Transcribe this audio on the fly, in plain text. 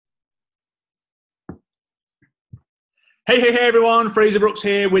Hey, everyone. Fraser Brooks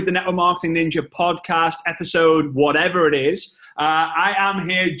here with the Network Marketing Ninja podcast, episode whatever it is. I am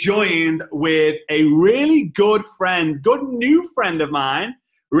here joined with a really good new friend of mine,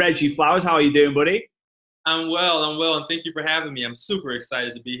 Reggie Flowers. How are you doing, buddy? I'm well, and thank you for having me. I'm super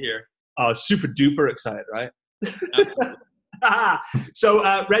excited to be here. Oh, super duper excited, right? Absolutely.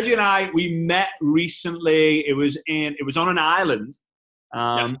 So Reggie and I, we met recently. It was on an island.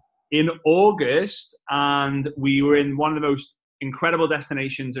 Yes. In August, and we were in one of the most incredible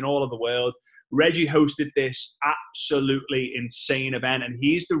destinations in all of the world. Reggie hosted this absolutely insane event, and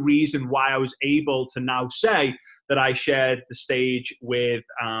he's the reason why I was able to now say that I shared the stage with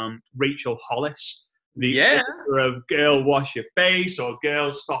Rachel Hollis, the author of Girl Wash Your Face, or Girl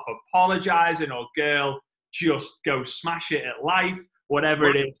Stop Apologizing, or Girl Just Go Smash It at Life, whatever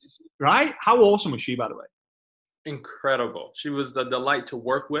it is, right? How awesome was she, by the way? Incredible. She was a delight to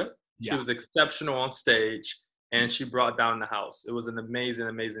work with. She was exceptional on stage, and she brought down the house. It was an amazing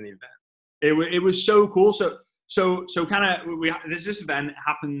event. It was so cool. So kind of this event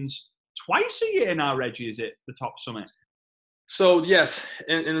happens twice a year now, Reggie. Is it the Top Summit? So yes,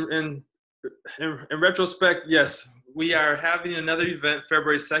 in retrospect, yes, we are having another event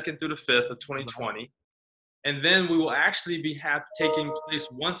February 2nd through the 5th of 2020. And then we will actually be taking place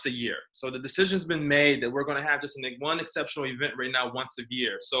once a year. So the decision's been made that we're going to have just one exceptional event right now once a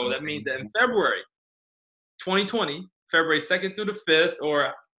year. So that means that in February 2020, February 2nd through the 5th,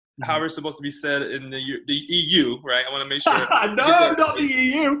 or however it's supposed to be said in the EU, right? I want to make sure. No, not the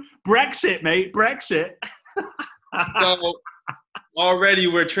EU. Brexit, mate. Brexit. So already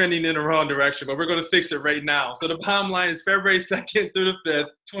we're trending in the wrong direction, but we're going to fix it right now. So the bottom line is February 2nd through the 5th,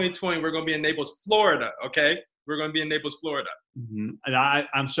 2020, we're going to be in Naples, Florida, okay? We're going to be in Naples, Florida. Mm-hmm. And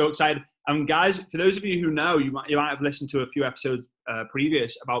I'm so excited. Guys, for those of you who know, you might have listened to a few episodes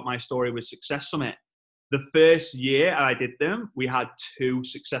previous about my story with Success Summit. The first year I did them, we had 2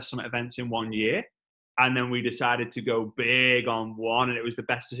 Success Summit events in 1 year. And then we decided to go big on one, and it was the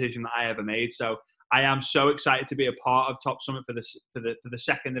best decision that I ever made. So I am so excited to be a part of Top Summit for the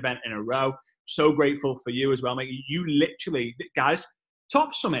second event in a row. So grateful for you as well, mate. You literally, guys,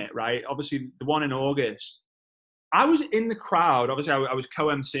 Top Summit, right? Obviously, the one in August. I was in the crowd. Obviously, I was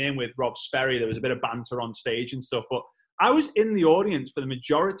co-emceeing with Rob Sperry. There was a bit of banter on stage and stuff, but I was in the audience for the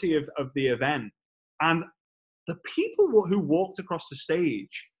majority of the event. And the people who walked across the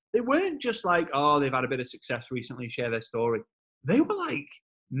stage, they weren't just like, oh, they've had a bit of success recently, share their story. They were like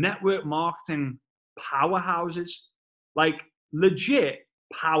network marketing powerhouses, like legit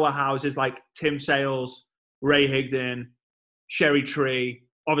powerhouses, like Tim Sales, Ray Higdon, Sherry Tree,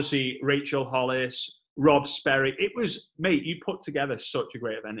 obviously Rachel Hollis, Rob Sperry. It was, mate, you put together such a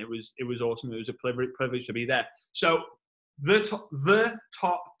great event. It was awesome. It was a privilege to be there. So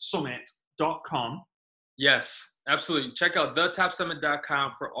thetopsummit.com. Yes, absolutely. Check out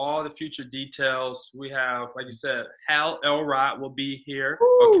thetopsummit.com for all the future details. We have, like you said, Hal Elrod will be here.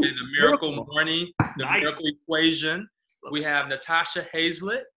 Ooh, okay, the Miracle Morning, the Miracle Equation. We have Natasha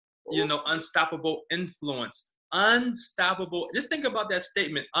Hazlett, Unstoppable Influence. Unstoppable. Just think about that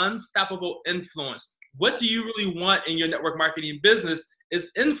statement, unstoppable influence. What do you really want in your network marketing business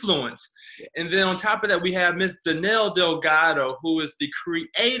is influence. And then on top of that, we have Miss Danelle Delgado, who is the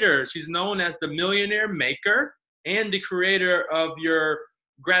creator. She's known as the Millionaire Maker and the creator of your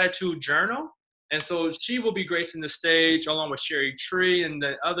gratitude journal. And so she will be gracing the stage along with Sherry Tree and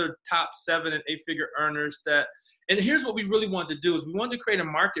the other top 7 and 8-figure earners that. And here's what we really want to do is we want to create a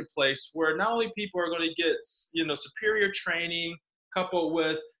marketplace where not only people are going to get, superior training coupled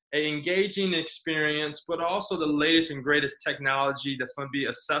with an engaging experience, but also the latest and greatest technology that's going to be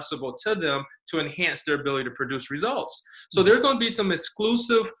accessible to them to enhance their ability to produce results. So there are going to be some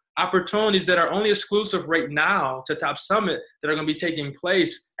exclusive opportunities that are only exclusive right now to Top Summit that are going to be taking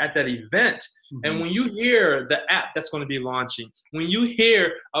place at that event. Mm-hmm. And when you hear the app that's going to be launching, when you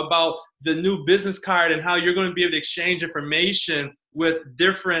hear about the new business card and how you're going to be able to exchange information with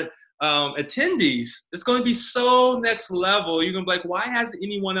different attendees, it's going to be so next level. You're going to be like, why hasn't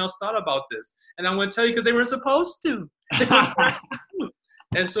anyone else thought about this? And I'm going to tell you because they were supposed to.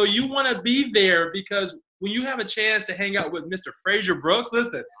 And so you want to be there because when you have a chance to hang out with Mr. Fraser Brooks,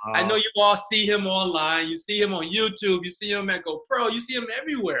 listen, I know you all see him online. You see him on YouTube. You see him at GoPro. You see him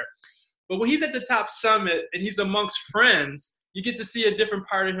everywhere. But when he's at the Top Summit and he's amongst friends, you get to see a different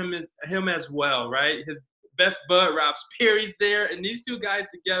part of him as well, right? His best bud, Rob Sperry's there. And these two guys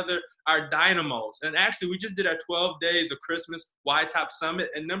together are dynamos. And actually, we just did our 12 days of Christmas Why Top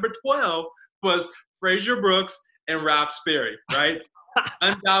Summit. And number 12 was Fraser Brooks and Rob Sperry, right?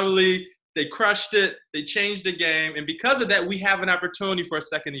 Undoubtedly, they crushed it. They changed the game. And because of that, we have an opportunity for a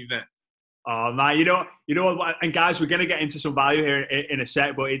second event. Oh man, you know what? And guys, we're going to get into some value here in a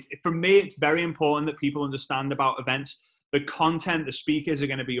sec. But for me, it's very important that people understand about events. The content, the speakers are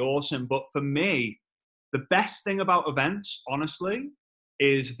going to be awesome. But for me, the best thing about events, honestly,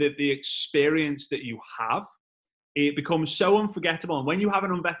 is that the experience that you have, it becomes so unforgettable. And when you have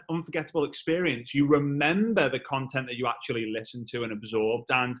an unforgettable experience, you remember the content that you actually listened to and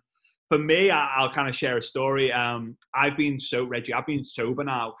absorbed. And for me, I'll kind of share a story. Reggie, I've been sober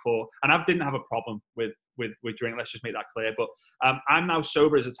now and I didn't have a problem with drink. Let's just make that clear. But I'm now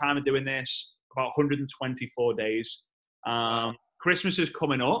sober at the time of doing this, about 124 days. Christmas is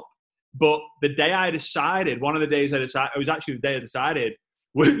coming up, but the day I decided, one of the days I decided, it was actually the day I decided,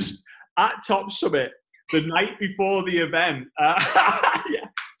 was at Top Summit, the night before the event. Yeah,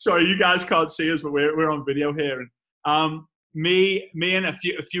 sorry, you guys can't see us, but we're on video here. And me and a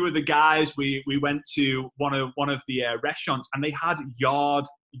few of the guys, we went to one of the restaurants, and they had yards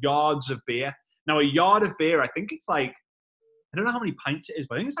of beer. Now, a yard of beer, I think it's like, I don't know how many pints it is,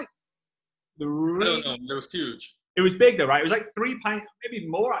 but I think it's like I don't know. It was huge. It was big though, right? It was like 3 pints, maybe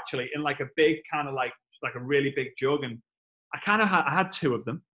more actually, in like a big kind of like a really big jug. And I had 2 of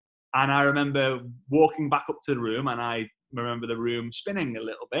them. And I remember walking back up to the room, and I remember the room spinning a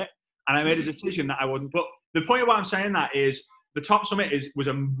little bit. And I made a decision that I wouldn't. But the point of why I'm saying that is the Top Summit was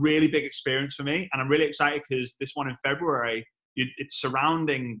a really big experience for me. And I'm really excited because this one in February, it's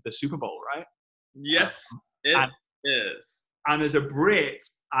surrounding the Super Bowl, right? Yes, it is. And as a Brit,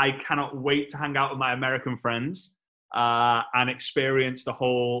 I cannot wait to hang out with my American friends and experience the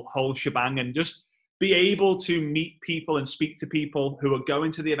whole shebang, and just be able to meet people and speak to people who are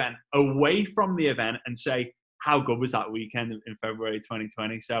going to the event, away from the event, and say, how good was that weekend in February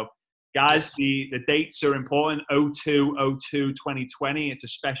 2020? So, guys, the dates are important. 02/02/2020. It's a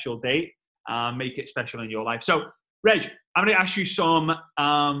special date. Make it special in your life. So, Reg, I'm going to ask you some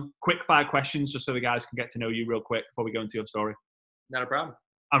quick fire questions just so the guys can get to know you real quick before we go into your story. Not a problem.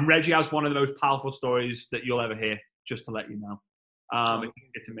 And Reggie has one of the most powerful stories that you'll ever hear, just to let you know.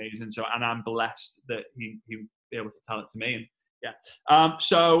 It's amazing. So, and I'm blessed that he'll be able to tell it to me. And yeah.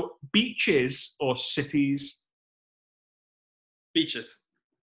 So, beaches or cities? Beaches.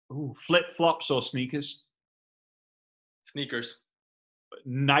 Ooh, flip-flops or sneakers? Sneakers.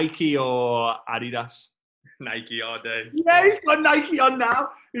 Nike or Adidas? Nike all day. Yeah, he's got Nike on now.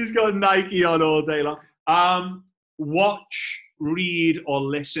 He's got Nike on all day long. Watch, read, or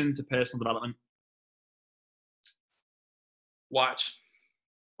listen to personal development? Watch.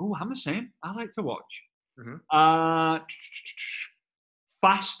 Oh, I'm the same. I like to watch. Mm-hmm.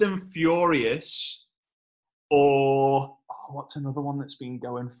 Fast and Furious, or what's another one that's been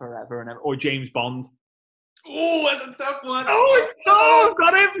going forever and ever? Or James Bond. Oh, that's a tough one. Oh, it's so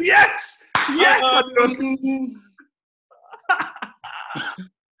got him. Yes, yes.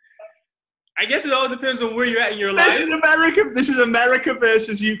 I guess it all depends on where you're at in your life. This is America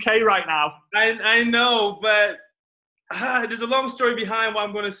versus UK right now. I know, but there's a long story behind what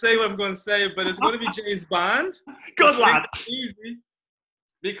I'm going to say, but it's going to be James Bond. Good lad. Easy.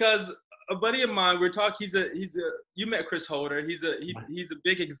 Because a buddy of mine, you met Chris Holder. He's a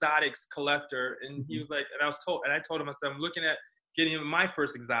big exotics collector, and he was like, I told him, I said, I'm looking at getting him my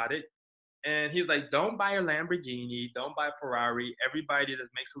first exotic, and he's like, don't buy a Lamborghini, don't buy a Ferrari. Everybody that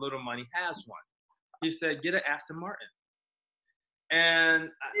makes a little money has one. He said, get an Aston Martin. And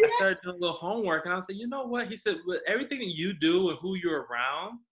I started doing a little homework, and I was like, you know what? He said, with everything that you do and who you're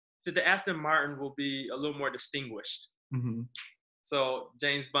around, he said the Aston Martin will be a little more distinguished. Mm-hmm. So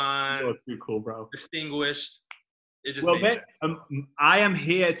James Bond, you're too cool, bro. Distinguished. It just I am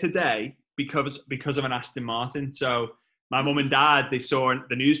here today because of an Aston Martin. So my mum and dad, they saw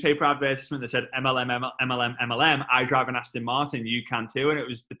the newspaper advertisement that said MLM. I drive an Aston Martin. You can too. And it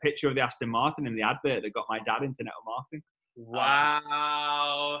was the picture of the Aston Martin in the advert that got my dad into network marketing.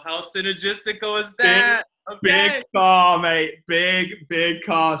 Wow, how synergistical is that? Big car, mate. Big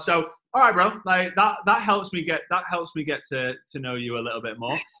car. So, all right, bro. Like that helps me get to know you a little bit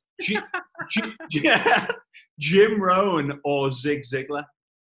more. Jim Rohn or Zig Ziglar?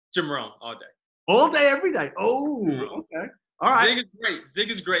 Jim Rohn all day. All day, every day. Oh, okay. All right. Zig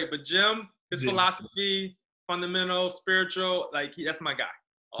is great, but Jim, his philosophy, fundamental, spiritual, like that's my guy.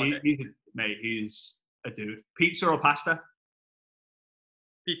 He's a dude. Pizza or pasta?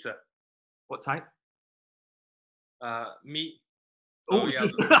 Pizza. What type? Meat. Oh, yeah.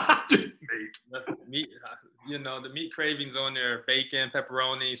 Just meat. Meat. The meat cravings on there: bacon,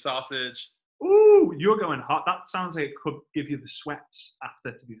 pepperoni, sausage. Ooh, you're going hot. That sounds like it could give you the sweats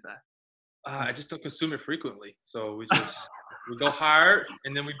after. To be fair. I just don't consume it frequently, so we go hard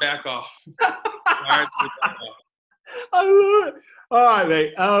and then we back off. I love it. All right,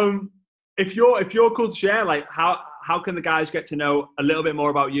 mate. if you're cool to share, like how can the guys get to know a little bit more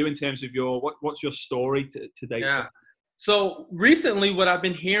about you in terms of what's your story to date? Yeah. So recently, what I've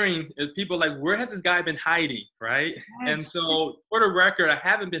been hearing is people like, where has this guy been hiding, right? And so, for the record, I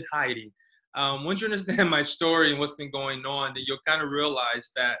haven't been hiding. Once you understand my story and what's been going on, then you'll kind of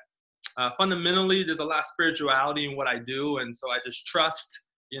realize that fundamentally, there's a lot of spirituality in what I do, and so I just trust.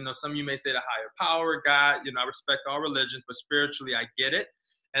 Some of you may say the higher power, God. I respect all religions, but spiritually, I get it.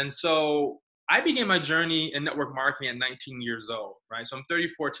 And so, I began my journey in network marketing at 19 years old, right? So I'm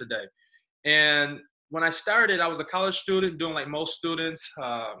 34 today, and when I started, I was a college student doing like most students,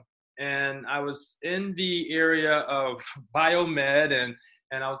 and I was in the area of biomed,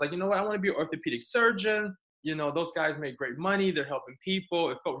 and I was like, you know what, I want to be an orthopedic surgeon. Those guys make great money. They're helping people.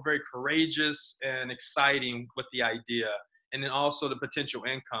 It felt very courageous and exciting with the idea. And then also the potential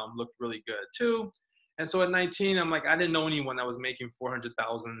income looked really good too. And so at 19, I'm like, I didn't know anyone that was making $400,000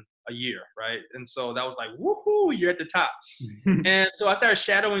 a year, right? And so that was like, woohoo, you're at the top. And so I started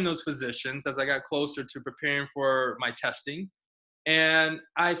shadowing those physicians as I got closer to preparing for my testing. And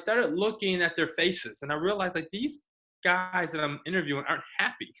I started looking at their faces, and I realized like these guys that I'm interviewing aren't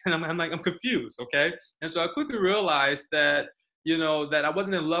happy. And I'm confused, okay? And so I quickly realized that, that I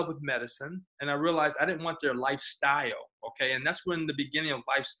wasn't in love with medicine, and I realized I didn't want their lifestyle, okay? And that's when the beginning of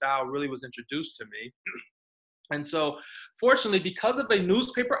lifestyle really was introduced to me. And so fortunately, because of a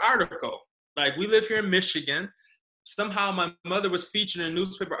newspaper article, like we live here in Michigan, somehow my mother was featured in a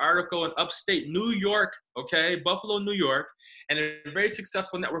newspaper article in upstate New York, okay, Buffalo, New York, and a very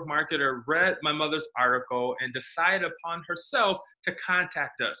successful network marketer read my mother's article and decided upon herself to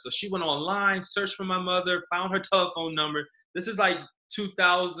contact us. So she went online, searched for my mother, found her telephone number. This is like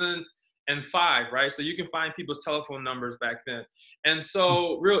 2005, right? So you can find people's telephone numbers back then. And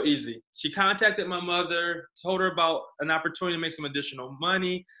so real easy. She contacted my mother, told her about an opportunity to make some additional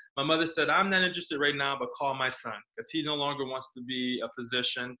money. My mother said, I'm not interested right now, but call my son because he no longer wants to be a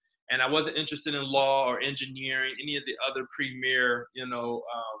physician. And I wasn't interested in law or engineering, any of the other premier,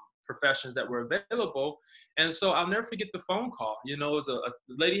 professions that were available. And so I'll never forget the phone call. It was a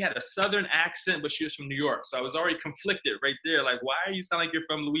lady had a Southern accent, but she was from New York. So I was already conflicted right there. Like, why are you sound like you're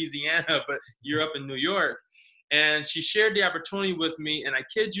from Louisiana, but you're up in New York? And she shared the opportunity with me. And I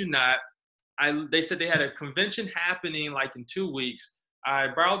kid you not, they said they had a convention happening like in 2 weeks. I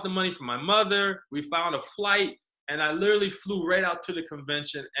borrowed the money from my mother. We found a flight. And I literally flew right out to the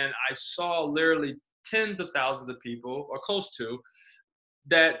convention, and I saw literally tens of thousands of people, or close to,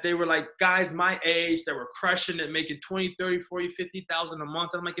 that they were like guys my age that were crushing it, making 20, 30, 40, 50,000 a month.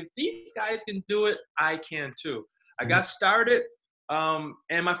 And I'm like, if these guys can do it, I can too. I got started,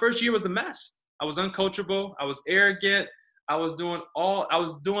 and my first year was a mess. I was uncoachable. I was arrogant. I was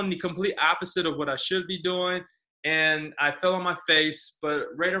doing the complete opposite of what I should be doing. And I fell on my face, but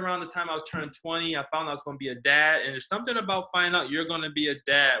right around the time I was turning 20, I found I was going to be a dad. And there's something about finding out you're going to be a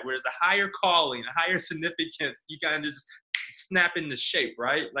dad where there's a higher calling, a higher significance. You kind of just snap into shape,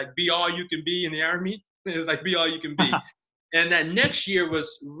 right? Like be all you can be in the Army. It's like be all you can be. And that next year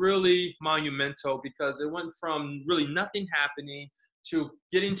was really monumental because it went from really nothing happening to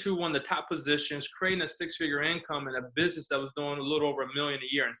getting to one of the top positions, creating a six-figure income in a business that was doing a little over $1 million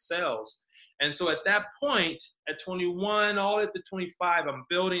a year in sales. And so at that point, at 21, all at the 25, I'm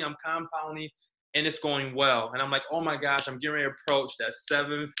building, I'm compounding, and it's going well. And I'm like, oh my gosh, I'm getting ready to approach that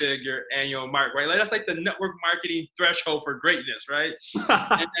 7-figure annual mark, right? Like that's like the network marketing threshold for greatness, right?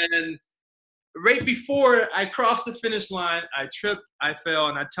 And right before I crossed the finish line, I tripped, I fell,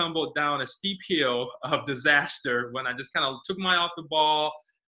 and I tumbled down a steep hill of disaster when I just kind of took my eye off the ball,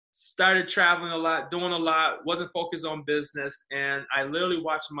 started traveling a lot, doing a lot, wasn't focused on business. And I literally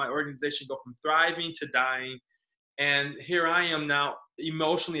watched my organization go from thriving to dying. And here I am now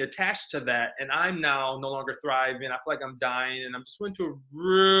emotionally attached to that. And I'm now no longer thriving. I feel like I'm dying. And I'm just went through a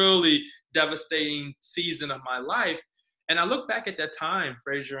really devastating season of my life. And I look back at that time,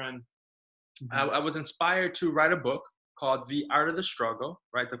 Fraser, and I was inspired to write a book called The Art of the Struggle,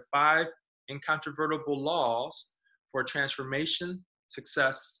 right? The 5 incontrovertible laws for transformation,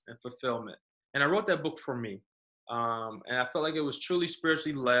 success, and fulfillment. And I wrote that book for me. And I felt like it was truly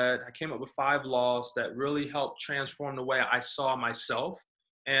spiritually led. I came up with 5 laws that really helped transform the way I saw myself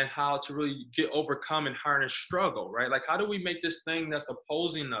and how to really overcome and harness struggle, right? Like, how do we make this thing that's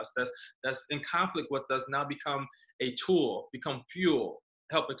opposing us, that's in conflict with us, now become a tool, become fuel,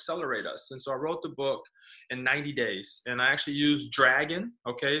 help accelerate us? And so I wrote the book in 90 days. And I actually used Dragon,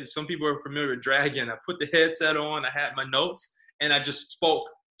 okay? Some people are familiar with Dragon. I put the headset on, I had my notes, and I just spoke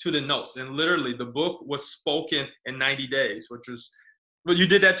to the notes. And literally the book was spoken in 90 days, which was But you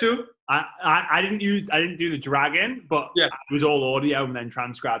did that too? I didn't do the dragging, but Yeah. it was all audio and then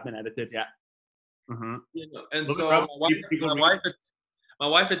transcribed and edited. Yeah. Mm-hmm. You know, and Love it, so bro. my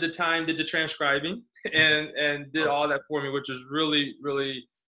wife at the time did the transcribing and did all that for me, which was really, really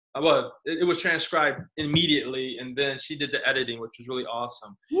well. It was transcribed immediately, and then she did the editing, which was really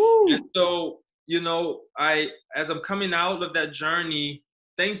awesome. Woo. And so, you know, as I'm coming out of that journey,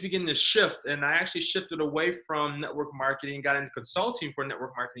 things begin to shift, and I actually shifted away from network marketing, got into consulting for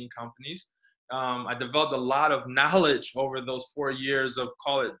network marketing companies. I developed a lot of knowledge over those 4 years of,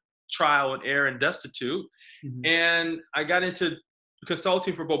 call it, trial and error and destitute. Mm-hmm. And I got into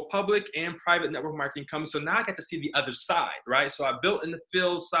consulting for both public and private network marketing companies. So now I got to see the other side, right? So I built in the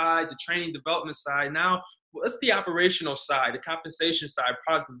field side, the training development side. Now, what's the operational side, the compensation side,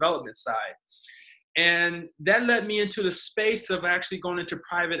 product development side? And that led me into the space of actually going into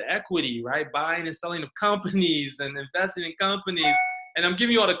private equity, right? Buying and selling of companies and investing in companies. And I'm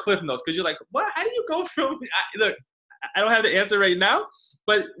giving you all the cliff notes because you're like, what? How do you go from, look, I don't have the answer right now,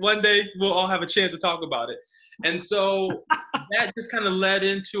 but one day we'll all have a chance to talk about it. And so that just kind of led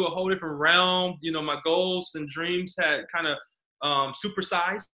into a whole different realm. You know, my goals and dreams had kind of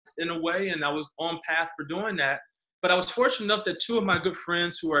supersized in a way, and I was on path for doing that. But I was fortunate enough that two of my good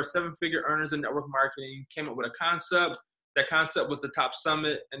friends who are 7-figure earners in network marketing came up with a concept. That concept was the Top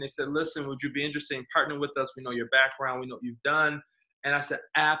Summit. And they said, listen, would you be interested in partnering with us? We know your background. We know what you've done. And I said,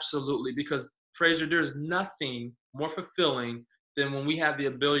 absolutely. Because, Fraser, there is nothing more fulfilling than when we have the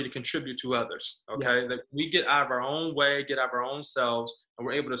ability to contribute to others, okay? Yeah. That we get out of our own way, get out of our own selves, and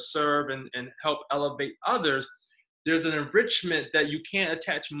we're able to serve and help elevate others. There's an enrichment that you can't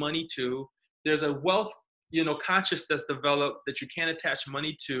attach money to. There's a wealth, you know, conscious that's developed that you can't attach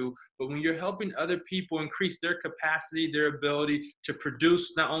money to. But when you're helping other people increase their capacity, their ability to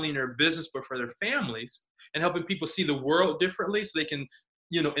produce not only in their business, but for their families, and helping people see the world differently so they can,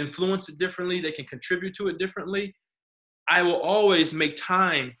 you know, influence it differently, they can contribute to it differently, I will always make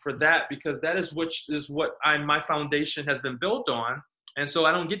time for that because that is what my foundation has been built on. And so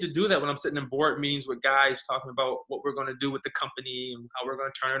I don't get to do that when I'm sitting in board meetings with guys talking about what we're going to do with the company and how we're going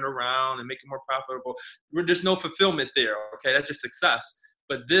to turn it around and make it more profitable. There's no fulfillment there, okay? That's just success.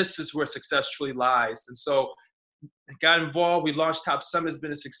 But this is where success truly lies. And so I got involved. We launched Top Summit. It's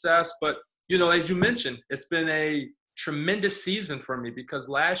been a success. But, you know, as you mentioned, it's been a tremendous season for me because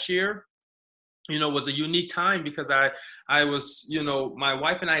last year, you know, was a unique time because I was, you know, my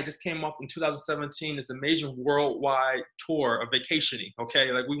wife and I just came off in 2017 this amazing worldwide tour of vacationing,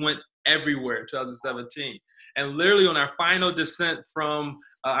 okay? Like we went everywhere in 2017. And literally on our final descent from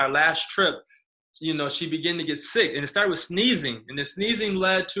our last trip, you know, she began to get sick and it started with sneezing. And the sneezing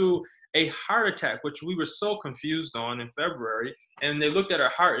led to a heart attack, which we were so confused on in February. And they looked at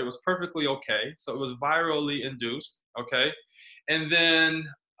her heart, it was perfectly okay. So it was virally induced, okay? And then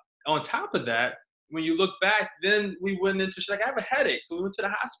on top of that, when you look back, then we went into, she's like, I have a headache. So we went to the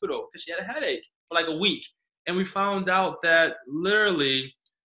hospital because she had a headache for like a week. And we found out that literally,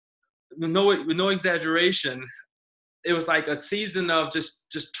 with no exaggeration, it was like a season of just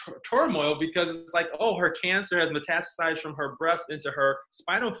turmoil because it's like, oh, her cancer has metastasized from her breast into her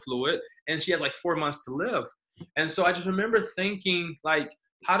spinal fluid. And she had like 4 months to live. And so I just remember thinking like,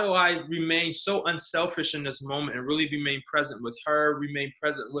 how do I remain so unselfish in this moment and really remain present with her, remain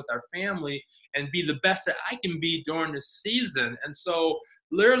present with our family, and be the best that I can be during this season? And so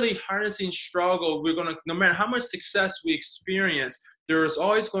literally harnessing struggle, we're going to, no matter how much success we experience, there is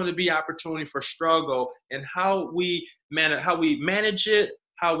always going to be opportunity for struggle, and how we manage it,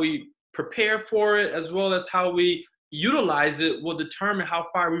 how we prepare for it, as well as how we utilize it will determine how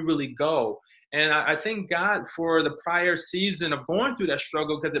far we really go. And I thank God for the prior season of going through that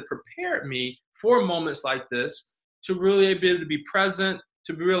struggle because it prepared me for moments like this to really be able to be present,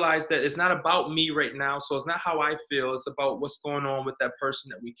 to realize that it's not about me right now. So it's not how I feel. It's about what's going on with that person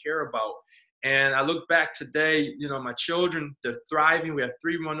that we care about. And I look back today, you know, my children, they're thriving. We have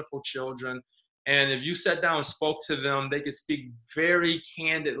 3 wonderful children. And if you sat down and spoke to them, they could speak very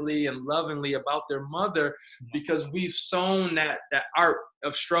candidly and lovingly about their mother because we've sown that art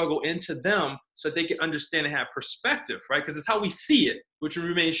of struggle into them so that they can understand and have perspective, right? Because it's how we see it, which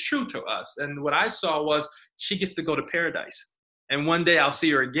remains true to us. And what I saw was she gets to go to paradise. And one day I'll see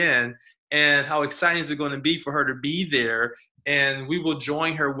her again. And how exciting is it going to be for her to be there? And we will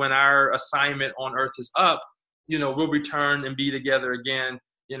join her when our assignment on earth is up. You know, we'll return and be together again,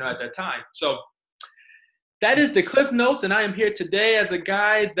 you know, at that time. So that is the Cliff Notes, and I am here today as a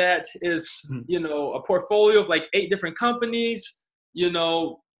guy that is, you know, a portfolio of like 8 different companies, you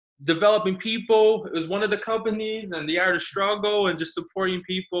know, developing people is one of the companies, and the art of struggle and just supporting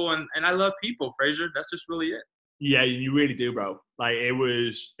people, and I love people, Fraser. That's just really it. Yeah, you really do, bro. Like it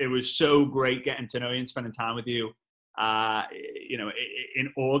was so great getting to know you and spending time with you. In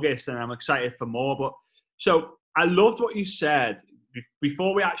August, and I'm excited for more. But so I loved what you said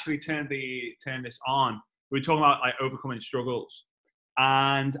before we actually turned this on. We were talking about like overcoming struggles,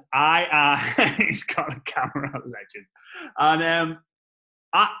 and he's got a camera, legend. And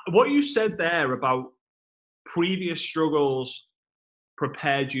what you said there about previous struggles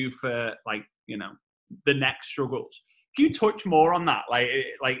prepared you for the next struggles. Can you touch more on that,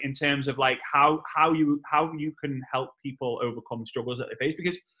 like in terms of like how you can help people overcome struggles that they face?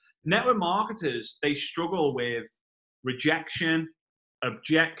 Because network marketers, they struggle with rejection,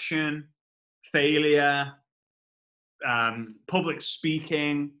 objection, failure, public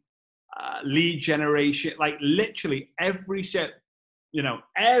speaking, lead generation, like literally every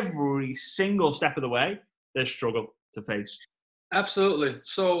single step of the way, there's struggle to face. Absolutely.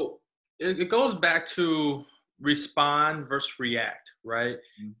 So it goes back to respond versus react, right?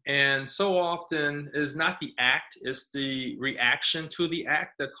 Mm-hmm. And so often it's not the act, it's the reaction to the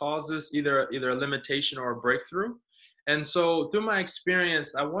act that causes either a limitation or a breakthrough. And so through my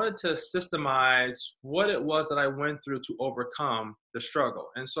experience, I wanted to systemize what it was that I went through to overcome the struggle.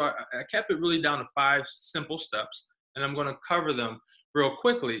 And so I kept it really down to 5 simple steps, and I'm going to cover them real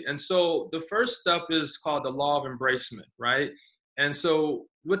quickly. And so the first step is called the law of embracement, right? And so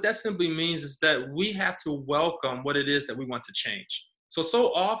what that simply means is that we have to welcome what it is that we want to change.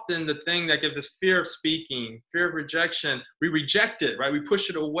 So often the thing that gives us fear of speaking, fear of rejection, we reject it, right? We push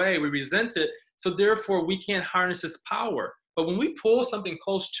it away, we resent it. So therefore we can't harness its power. But when we pull something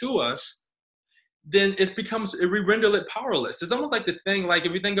close to us, then we render it powerless. It's almost like the thing, like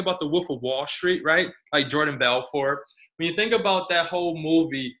if you think about the Wolf of Wall Street, right? Like Jordan Belfort, when you think about that whole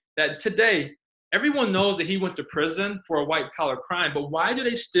movie, that today, everyone knows that he went to prison for a white-collar crime, but why do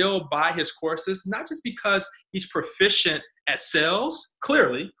they still buy his courses? Not just because he's proficient at sales,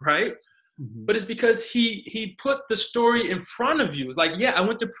 clearly, right? Mm-hmm. But it's because he put the story in front of you. It's like, yeah, I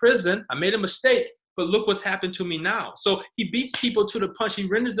went to prison, I made a mistake, but look what's happened to me now. So he beats people to the punch. He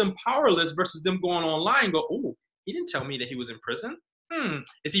renders them powerless versus them going online and go, oh, he didn't tell me that he was in prison.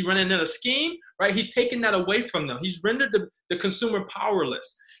 Is he running in a scheme, right? He's taken that away from them. He's rendered the consumer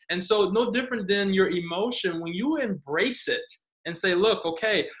powerless. And so no different than your emotion, when you embrace it and say, look,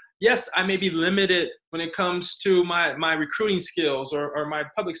 okay, yes, I may be limited when it comes to my recruiting skills or my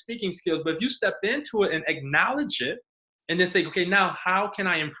public speaking skills, but if you step into it and acknowledge it and then say, okay, now how can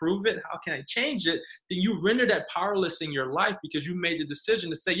I improve it? How can I change it? Then you render that powerless in your life because you made the decision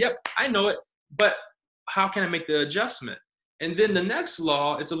to say, yep, I know it, but how can I make the adjustment? And then the next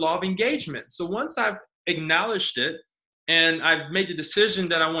law is the law of engagement. So once I've acknowledged it, and I've made the decision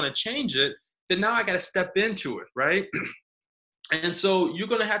that I want to change it, then now I got to step into it, right? And so you're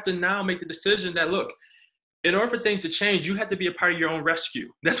going to have to now make the decision that, look, in order for things to change, you have to be a part of your own rescue.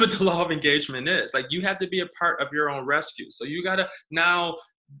 That's what the law of engagement is. Like, you have to be a part of your own rescue. So you got to now,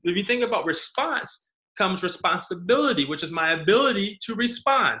 if you think about response, comes responsibility, which is my ability to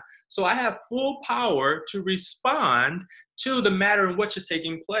respond. So I have full power to respond to the matter in which is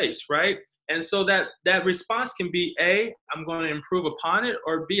taking place, right? And so that response can be A, I'm going to improve upon it,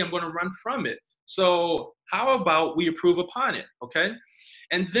 or B, I'm going to run from it. So how about we improve upon it, okay?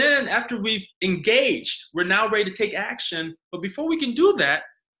 And then after we've engaged, we're now ready to take action. But before we can do that,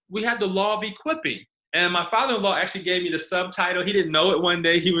 we have the law of equipping. And my father-in-law actually gave me the subtitle. He didn't know it one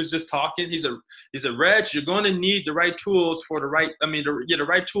day. He was just talking. He said, Reg, you're going to need the right tools for the right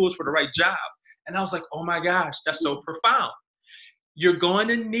tools for the right job. And I was like, oh my gosh, that's so profound. You're going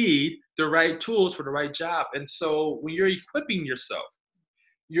to need the right tools for the right job. And so when you're equipping yourself,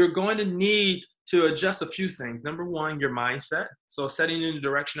 you're going to need to adjust a few things. Number one, your mindset. So setting in the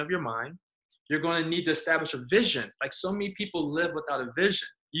direction of your mind. You're going to need to establish a vision. Like, so many people live without a vision.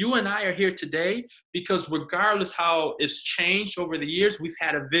 You and I are here today because regardless how it's changed over the years, we've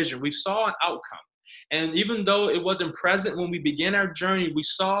had a vision. We saw an outcome. And even though it wasn't present when we began our journey, we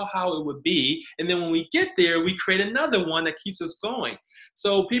saw how it would be. And then when we get there, we create another one that keeps us going.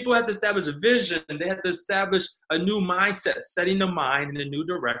 So people have to establish a vision. They have to establish a new mindset, setting the mind in a new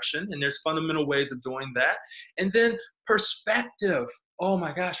direction. And there's fundamental ways of doing that. And then perspective. Oh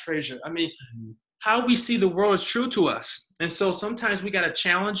my gosh, Frazier. I mean, how we see the world is true to us. And so sometimes we got to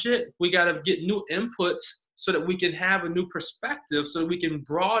challenge it. We got to get new inputs so that we can have a new perspective, so that we can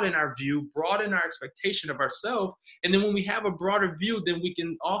broaden our view, broaden our expectation of ourselves. And then when we have a broader view, then we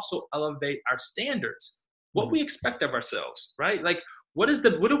can also elevate our standards, what we expect of ourselves, right? Like, what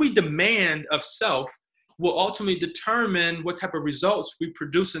do we demand of self will ultimately determine what type of results we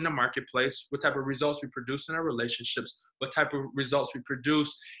produce in the marketplace, what type of results we produce in our relationships, what type of results we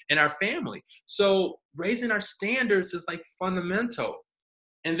produce in our family. So raising our standards is like fundamental.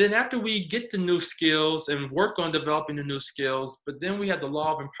 And then after we get the new skills and work on developing the new skills, but then we have the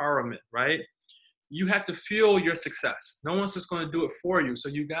law of empowerment, right? You have to fuel your success. No one's just going to do it for you. So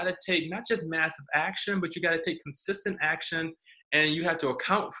you got to take not just massive action, but you got to take consistent action, and you have to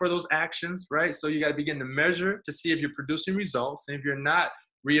account for those actions, right? So you got to begin to measure to see if you're producing results. And if you're not,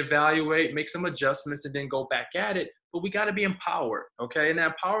 reevaluate, make some adjustments, and then go back at it. But we got to be empowered, okay? And that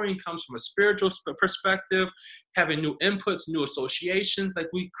empowering comes from a spiritual perspective, having new inputs, new associations. Like,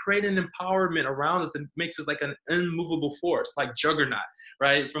 we create an empowerment around us that makes us like an unmovable force, like Juggernaut,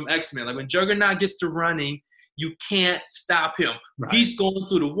 right? From X-Men. Like, when Juggernaut gets to running, you can't stop him. Right. He's going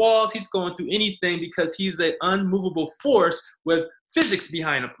through the walls. He's going through anything because he's an unmovable force with physics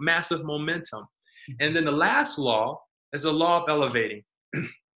behind him, massive momentum. And then the last law is the law of elevating.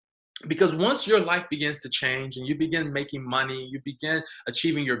 Because once your life begins to change and you begin making money, you begin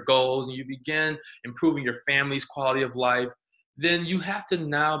achieving your goals, and you begin improving your family's quality of life, then you have to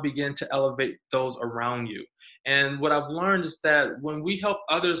now begin to elevate those around you. And what I've learned is that when we help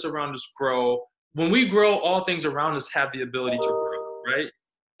others around us grow, when we grow, all things around us have the ability to grow, right?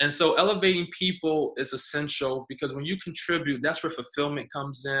 And so elevating people is essential, because when you contribute, that's where fulfillment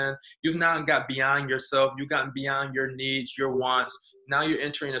comes in. You've now got beyond yourself. You've gotten beyond your needs, your wants. Now you're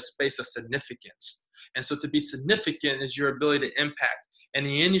entering a space of significance. And so to be significant is your ability to impact. And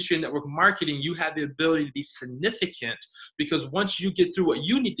in the industry of network marketing, you have the ability to be significant, because once you get through what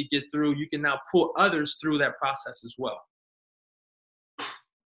you need to get through, you can now pull others through that process as well.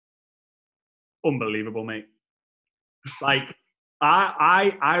 Unbelievable, mate. Like,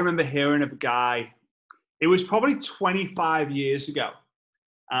 I remember hearing of a guy, it was probably 25 years ago.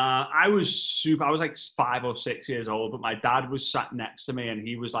 I was like 5 or 6 years old, but my dad was sat next to me and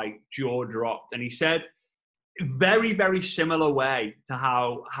he was like jaw dropped. And he said, very, very similar way to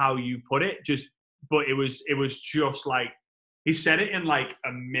how you put it, but it was just like, he said it in like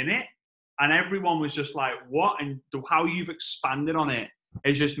a minute, and everyone was just like, what? And how you've expanded on it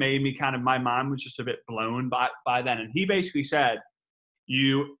has just made me kind of, my mind was just a bit blown by then. And he basically said,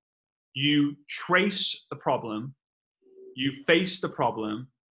 you trace the problem, you face the problem,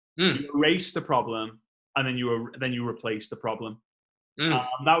 you erase the problem, and then you replace the problem.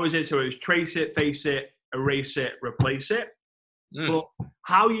 That was it. So it was trace it, face it, erase it, replace it. But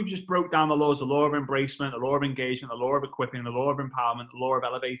how you've just broke down the laws, the law of embracement, the law of engagement, the law of equipping, the law of empowerment, the law of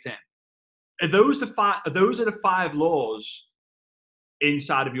elevating. Those are the 5 laws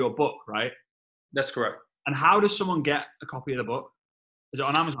inside of your book, right? That's correct. And how does someone get a copy of the book? Is it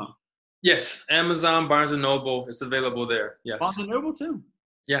on Amazon? Yes, Amazon, Barnes & Noble. It's available there. Yes. Barnes & Noble too?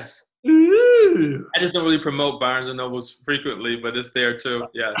 Yes. Ooh. I just don't really promote Barnes & Nobles frequently, but it's there too.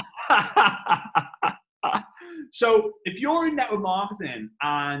 Yes. So if you're in network marketing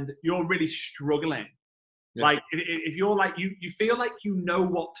and you're really struggling, like if you're like, you feel like you know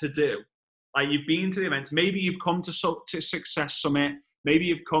what to do, like you've been to the events, maybe you've come to Success Summit, maybe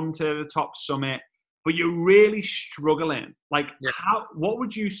you've come to the Top Summit, but you're really struggling. Like, what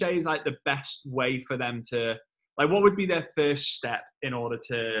would you say is like the best way for them to, like, what would be their first step in order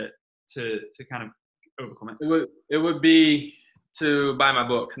to kind of overcome it? It would be to buy my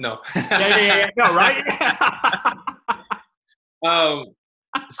book. No. Yeah. No, right?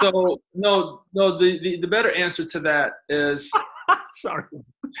 So no. The better answer to that is. Sorry.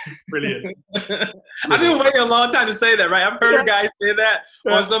 Brilliant. I've been waiting a long time to say that, right? I've heard guys say that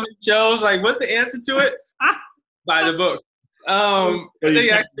on some shows. Like, what's the answer to it? Buy the book. I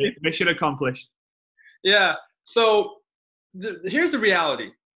think actually, mission accomplished. Yeah. So here's the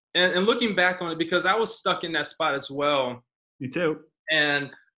reality, and looking back on it, because I was stuck in that spot as well. Me too. And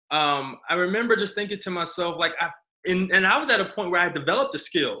I remember just thinking to myself, like, and I was at a point where I had developed the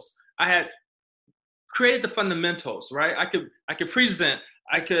skills. I had created the fundamentals, right? I could present,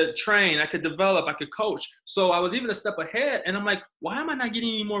 I could train, I could develop, I could coach. So I was even a step ahead, and I'm like, why am I not getting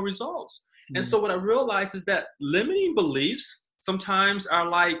any more results? And so what I realized is that limiting beliefs sometimes are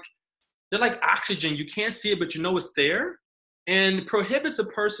like, they're like oxygen. You can't see it, but you know it's there, and prohibits a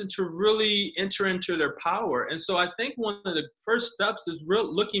person to really enter into their power. And so I think one of the first steps is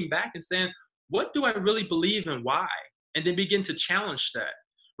looking back and saying, what do I really believe and why? And then begin to challenge that,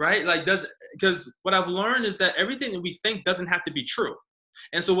 right? Like, because what I've learned is that everything that we think doesn't have to be true.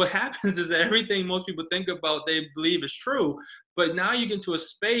 And so what happens is that everything most people think about, they believe is true. But now you get into a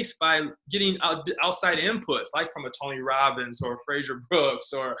space by getting outside inputs, like from a Tony Robbins or Fraser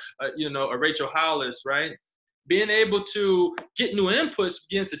Brooks or a Rachel Hollis, right? Being able to get new inputs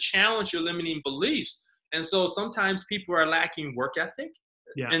begins to challenge your limiting beliefs. And so sometimes people are lacking work ethic,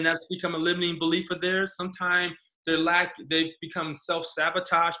 and that's become a limiting belief of theirs. Sometimes they've become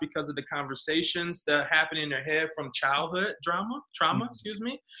self-sabotage because of the conversations that happen in their head from childhood trauma, excuse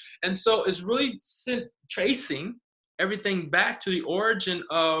me. And so it's really tracing everything back to the origin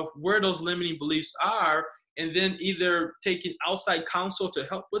of where those limiting beliefs are, and then either taking outside counsel to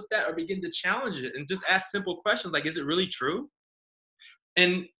help with that or begin to challenge it and just ask simple questions like, is it really true?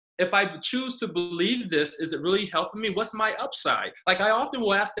 And if I choose to believe this, is it really helping me? What's my upside? Like, I often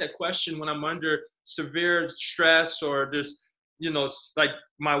will ask that question when I'm under severe stress or there's, like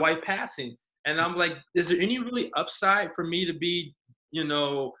my wife passing. And I'm like, is there any really upside for me to be,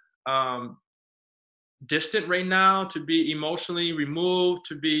 distant right now, to be emotionally removed,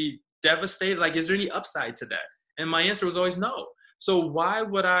 to be devastated? Like, is there any upside to that? And my answer was always no. So why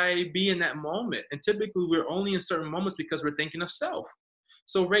would I be in that moment? And typically we're only in certain moments because we're thinking of self.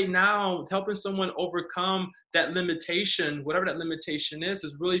 So right now, helping someone overcome that limitation, whatever that limitation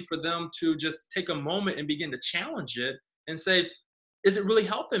is really for them to just take a moment and begin to challenge it and say, is it really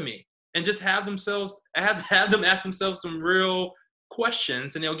helping me? And just have them ask themselves some real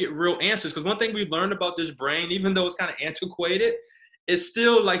questions, and they'll get real answers. Because one thing we learned about this brain, even though it's kind of antiquated, it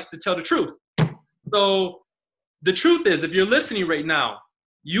still likes to tell the truth. So the truth is, if you're listening right now,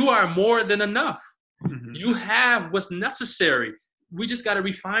 you are more than enough. Mm-hmm. You have what's necessary. We just got to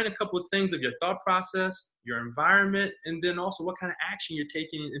refine a couple of things of your thought process, your environment, and then also what kind of action you're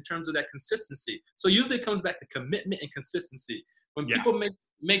taking in terms of that consistency. So usually it comes back to commitment and consistency. When people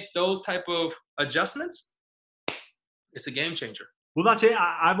make those type of adjustments, it's a game changer. Well, that's it.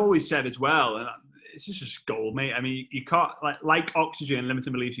 I've always said as well, and it's just gold, mate. I mean, you can't, like oxygen,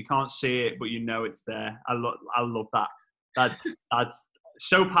 limiting beliefs, you can't see it, but you know it's there. I love that. That's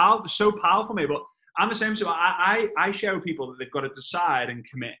so powerful, mate. But I'm the same. So I share with people that they've got to decide and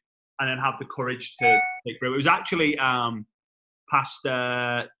commit, and then have the courage to take through. It was actually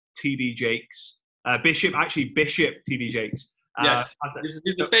Pastor T.D. Jakes, Bishop T.D. Jakes. Yes,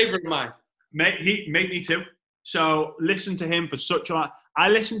 he's a favorite of mine. Me too. So listen to him for such a. I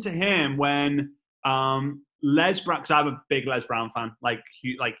listened to him when Les Brown, because I'm a big Les Brown fan. Like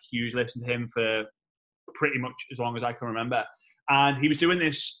huge. Listened to him for pretty much as long as I can remember, and he was doing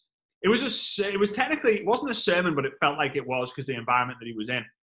this. It was technically, it wasn't a sermon, but it felt like it was because the environment that he was in.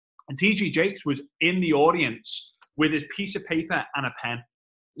 And T.D. Jakes was in the audience with his piece of paper and a pen.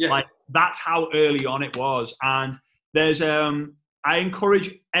 Yeah. Like, that's how early on it was. And there's, I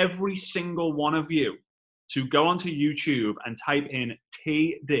encourage every single one of you to go onto YouTube and type in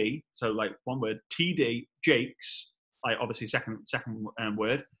TD, so like one word, TD Jakes, like obviously second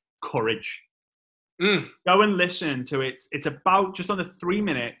word, courage. Go and listen to it. It's about just under 3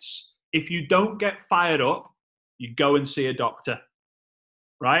 minutes. If you don't get fired up, you go and see a doctor,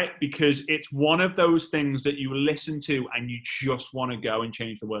 right? Because it's one of those things that you listen to and you just want to go and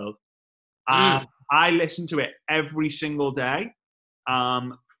change the world. I listen to it every single day.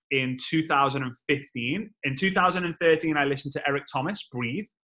 In 2015, in 2013, I listened to Eric Thomas, Breathe.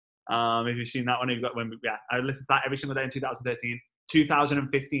 If you've seen that one, I listened to that every single day in 2013.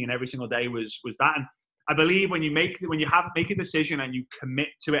 2015, every single day was that. And I believe when you make a decision and you commit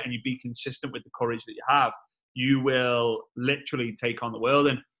to it and you be consistent with the courage that you have, you will literally take on the world.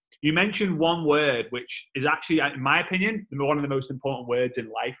 And you mentioned one word, which is actually, in my opinion, one of the most important words in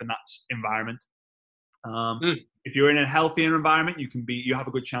life, and that's environment. If you're in a healthier environment, you have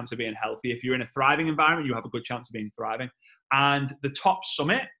a good chance of being healthy. If you're in a thriving environment, you have a good chance of being thriving. And the Top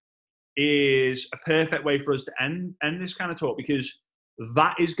Summit is a perfect way for us to end this kind of talk, because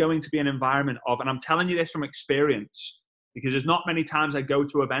that is going to be an environment of, and I'm telling you this from experience, because there's not many times I go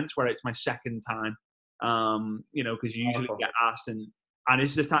to events where it's my second time, because you usually get asked, and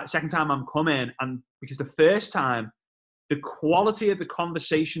it's the second time I'm coming, and because the first time, the quality of the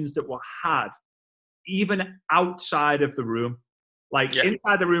conversations that were had, even outside of the room,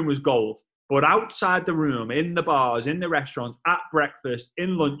 inside the room was gold, but outside the room, in the bars, in the restaurants, at breakfast,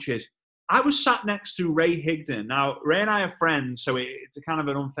 in lunches, I was sat next to Ray Higdon. Now, Ray and I are friends, so it's a kind of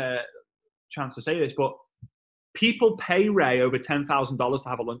an unfair chance to say this, but people pay Ray over $10,000 to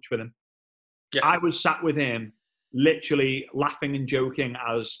have a lunch with him. Yes. I was sat with him, literally laughing and joking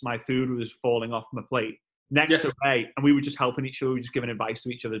as my food was falling off my plate, next to Ray, and we were just helping each other, we were just giving advice to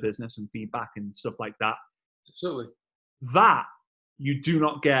each other's business and feedback and stuff like that. Absolutely. That you do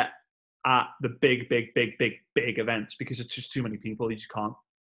not get at the big events, because there's just too many people. You just can't.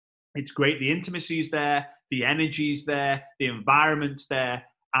 It's great. The intimacy's there, the energy's there, the environment's there,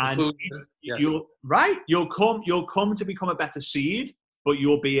 and you'll come to become a better seed, but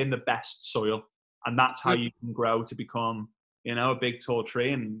you'll be in the best soil, and that's how you can grow to become, a big tall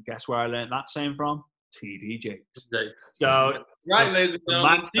tree. And guess where I learned that saying from? TD Jakes. Jakes. So, Right, ladies and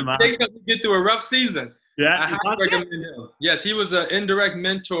gentlemen. TD Jakes get through a rough season. Yeah, I highly recommend him. Yes, he was an indirect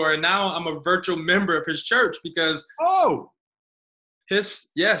mentor, and now I'm a virtual member of his church because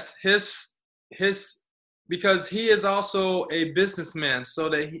because he is also a businessman. So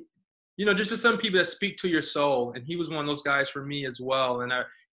that he, just some people that speak to your soul, and he was one of those guys for me as well. And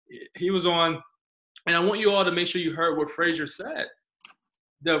he was on, and I want you all to make sure you heard what Fraser said.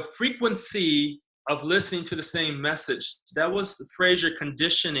 The frequency of listening to the same message, that was Fraser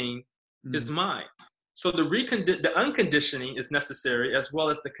conditioning his mind. So the unconditioning is necessary as well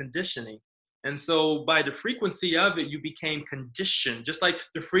as the conditioning. And so by the frequency of it, you became conditioned. Just like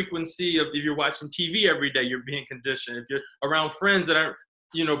the frequency of, if you're watching TV every day, you're being conditioned. If you're around friends that aren't,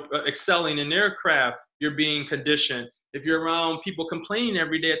 excelling in their craft, you're being conditioned. If you're around people complaining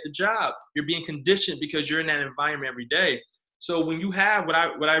every day at the job, you're being conditioned because you're in that environment every day. So when you have what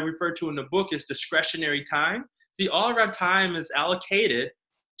I refer to in the book is discretionary time. See, all of our time is allocated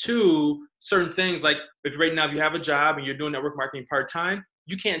to certain things. Like if right now, if you have a job and you're doing network marketing part-time,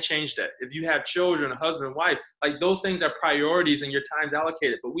 you can't change that. If you have children, a husband, wife, like those things are priorities and your time's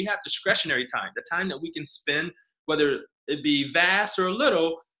allocated. But we have discretionary time, the time that we can spend, whether it be vast or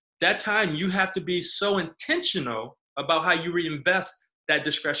little, that time you have to be so intentional about how you reinvest that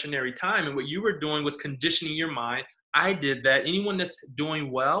discretionary time. And what you were doing was conditioning your mind. I did that. Anyone that's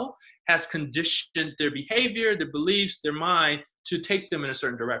doing well has conditioned their behavior, their beliefs, their mind to take them in a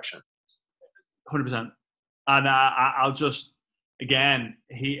certain direction. 100%. And I'll just, again,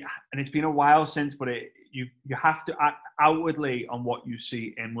 and it's been a while since, but you have to act outwardly on what you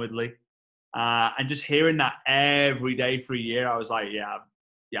see inwardly. And just hearing that every day for a year, I was like, yeah,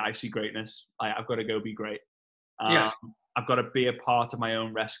 I see greatness. I've got to go be great. Yes. I've got to be a part of my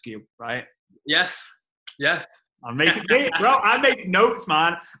own rescue, right? Yes. I'm making it, bro. I make notes,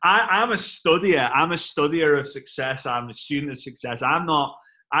 man. I'm a studier. I'm a studier of success. I'm a student of success. I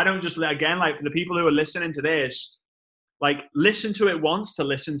don't just, again, like for the people who are listening to this, like listen to it once to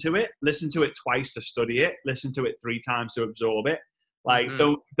listen to it twice to study it, listen to it 3 times to absorb it. Like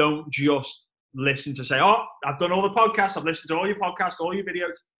don't just listen to say, oh, I've done all the podcasts. I've listened to all your podcasts, all your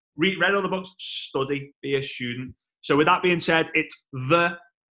videos, read all the books, study, be a student. So with that being said, it's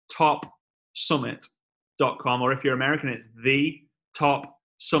thetopsummit.com, or if you're American, it's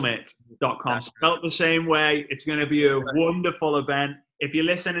thetopsummit.com. Spelled the same way. It's going to be a wonderful event. If you're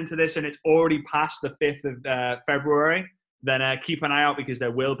listening to this and it's already past the 5th of February, then keep an eye out because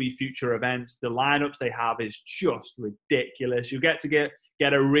there will be future events. The lineups they have is just ridiculous. You get to get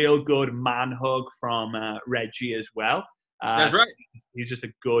a real good man hug from Reggie as well. That's right. He's just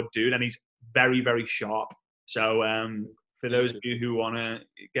a good dude, and he's very, very sharp. So for those of you who want to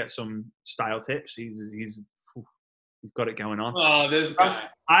get some style tips, he's got it going on. Oh, this guy.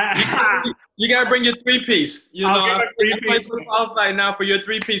 You got to bring your 3-piece. I'm qualified now for your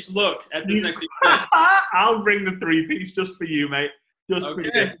 3-piece look at this next event. I'll bring the 3-piece just for you, mate. Just for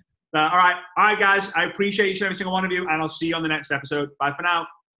you. All right, guys. I appreciate each and every single one of you, and I'll see you on the next episode. Bye for now.